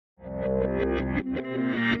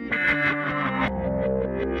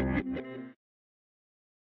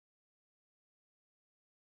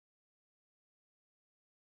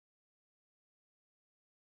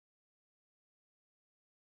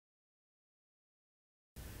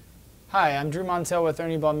Hi, I'm Drew Montell with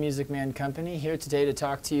Ernie Ball Music Man Company, here today to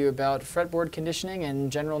talk to you about fretboard conditioning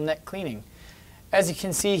and general neck cleaning. As you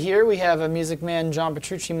can see here, we have a Music Man John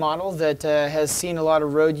Petrucci model that has seen a lot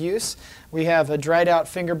of road use. We have a dried out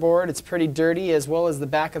fingerboard. It's pretty dirty, as well as the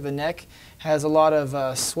back of the neck has a lot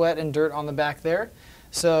of sweat and dirt on the back there.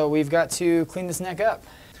 So we've got to clean this neck up.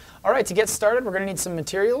 All right, to get started, we're going to need some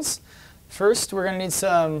materials. First, we're going to need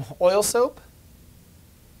some oil soap,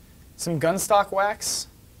 some gunstock wax,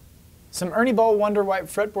 some Ernie Ball Wonder Wipe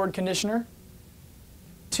Fretboard Conditioner,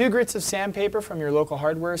 2 grits of sandpaper from your local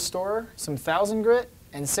hardware store, some 1000 grit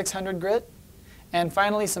and 600 grit, and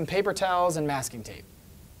finally some paper towels and masking tape.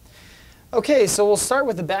 Okay, so we'll start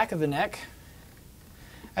with the back of the neck.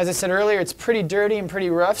 As I said earlier, it's pretty dirty and pretty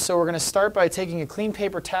rough, so we're going to start by taking a clean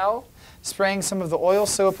paper towel, spraying some of the oil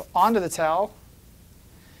soap onto the towel,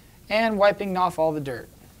 and wiping off all the dirt.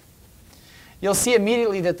 You'll see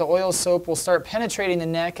immediately that the oil soap will start penetrating the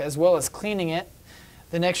neck as well as cleaning it.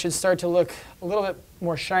 The neck should start to look a little bit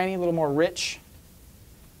more shiny, a little more rich.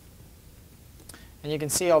 And you can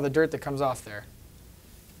see all the dirt that comes off there.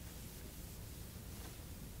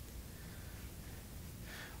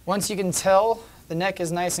 Once you can tell the neck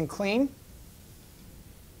is nice and clean,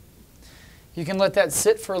 you can let that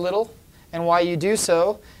sit for a little. And while you do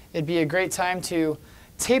so, it'd be a great time to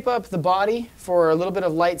tape up the body for a little bit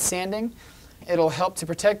of light sanding. It'll help to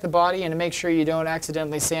protect the body and to make sure you don't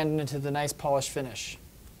accidentally sand it into the nice polished finish.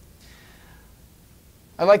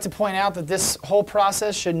 I'd like to point out that this whole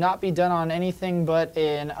process should not be done on anything but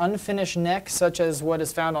an unfinished neck, such as what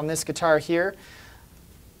is found on this guitar here.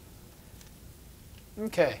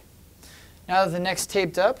 Okay, now that the neck's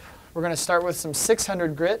taped up, we're going to start with some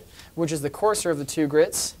 600 grit, which is the coarser of the 2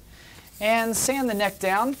 grits, and sand the neck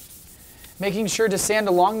down, making sure to sand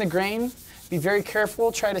along the grain. Be very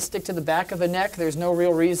careful, try to stick to the back of the neck. There's no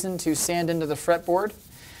real reason to sand into the fretboard.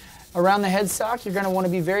 Around the headstock, you're going to want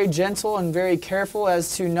to be very gentle and very careful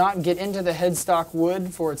as to not get into the headstock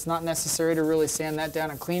wood, for it's not necessary to really sand that down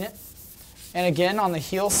and clean it. And again, on the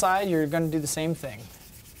heel side, you're going to do the same thing.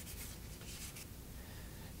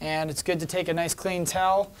 And it's good to take a nice clean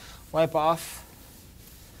towel, wipe off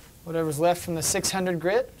whatever's left from the 600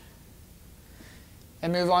 grit,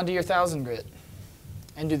 and move on to your 1000 grit,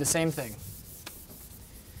 and do the same thing.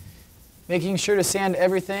 Making sure to sand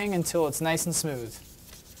everything until it's nice and smooth.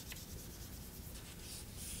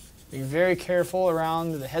 Be very careful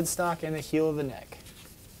around the headstock and the heel of the neck.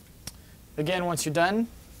 Again, once you're done,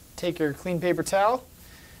 take your clean paper towel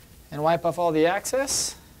and wipe off all the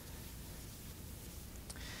excess.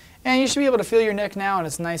 And you should be able to feel your neck now, and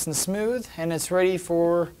it's nice and smooth, and it's ready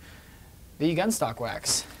for the gunstock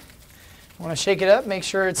wax. You want to shake it up, make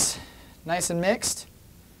sure it's nice and mixed.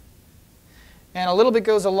 And a little bit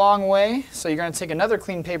goes a long way, so you're going to take another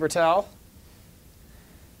clean paper towel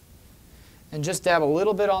and just dab a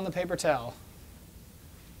little bit on the paper towel.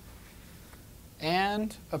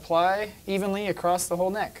 And apply evenly across the whole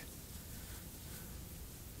neck.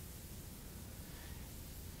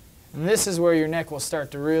 And this is where your neck will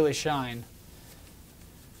start to really shine.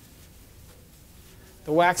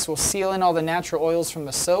 The wax will seal in all the natural oils from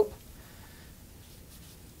the soap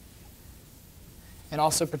and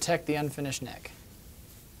also protect the unfinished neck.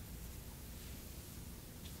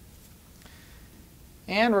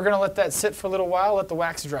 And we're going to let that sit for a little while, let the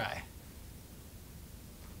wax dry.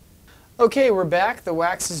 Okay, we're back. The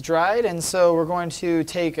wax is dried, and so we're going to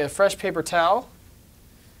take a fresh paper towel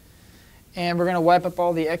and we're going to wipe up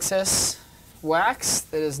all the excess wax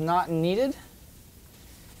that is not needed.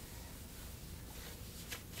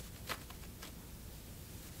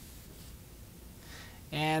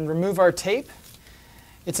 And remove our tape.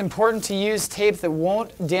 It's important to use tape that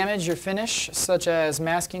won't damage your finish, such as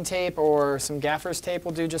masking tape or some gaffer's tape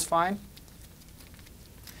will do just fine.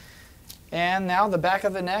 And now the back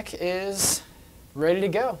of the neck is ready to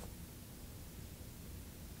go.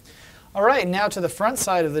 All right, now to the front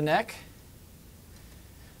side of the neck,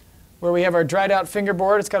 where we have our dried out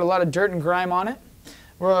fingerboard. It's got a lot of dirt and grime on it.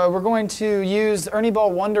 We're going to use Ernie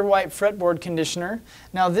Ball Wonder Wipe Fretboard Conditioner.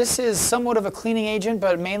 Now this is somewhat of a cleaning agent,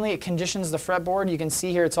 but mainly it conditions the fretboard. You can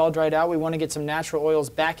see here it's all dried out. We want to get some natural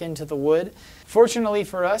oils back into the wood. Fortunately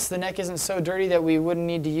for us, the neck isn't so dirty that we wouldn't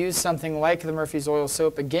need to use something like the Murphy's Oil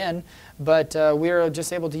Soap again, but we're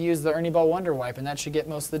just able to use the Ernie Ball Wonder Wipe, and that should get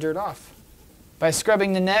most of the dirt off. By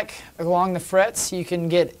scrubbing the neck along the frets, you can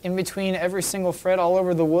get in between every single fret all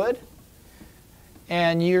over the wood.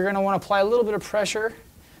 And you're going to want to apply a little bit of pressure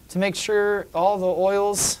to make sure all the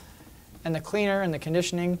oils and the cleaner and the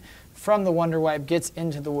conditioning from the Wonder Wipe gets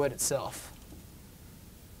into the wood itself.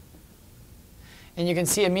 And you can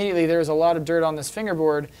see immediately there's a lot of dirt on this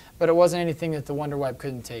fingerboard, but it wasn't anything that the Wonder Wipe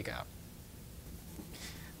couldn't take out.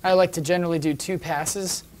 I like to generally do 2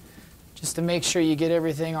 passes just to make sure you get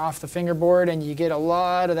everything off the fingerboard and you get a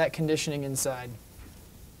lot of that conditioning inside.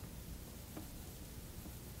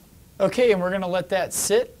 Okay, and we're going to let that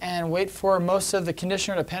sit and wait for most of the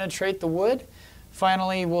conditioner to penetrate the wood.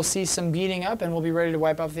 Finally, we'll see some beading up and we'll be ready to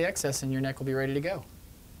wipe off the excess and your neck will be ready to go.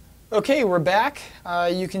 Okay, we're back.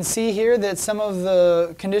 You can see here that some of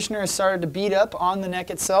the conditioner has started to bead up on the neck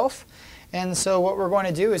itself. And so what we're going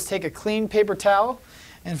to do is take a clean paper towel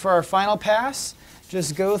and for our final pass,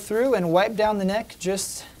 just go through and wipe down the neck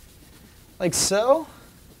just like so.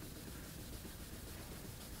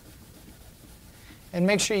 And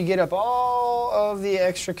make sure you get up all of the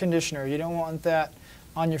extra conditioner. You don't want that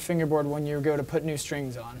on your fingerboard when you go to put new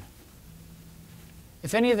strings on.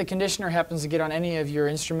 If any of the conditioner happens to get on any of your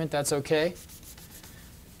instrument, that's okay.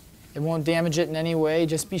 It won't damage it in any way.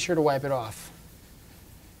 Just be sure to wipe it off.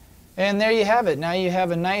 And there you have it. Now you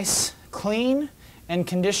have a nice, clean, and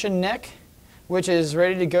conditioned neck, which is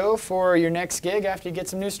ready to go for your next gig after you get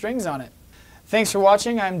some new strings on it. Thanks for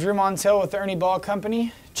watching. I'm Drew Montell with the Ernie Ball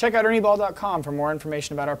Company. Check out ernieball.com for more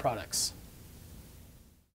information about our products.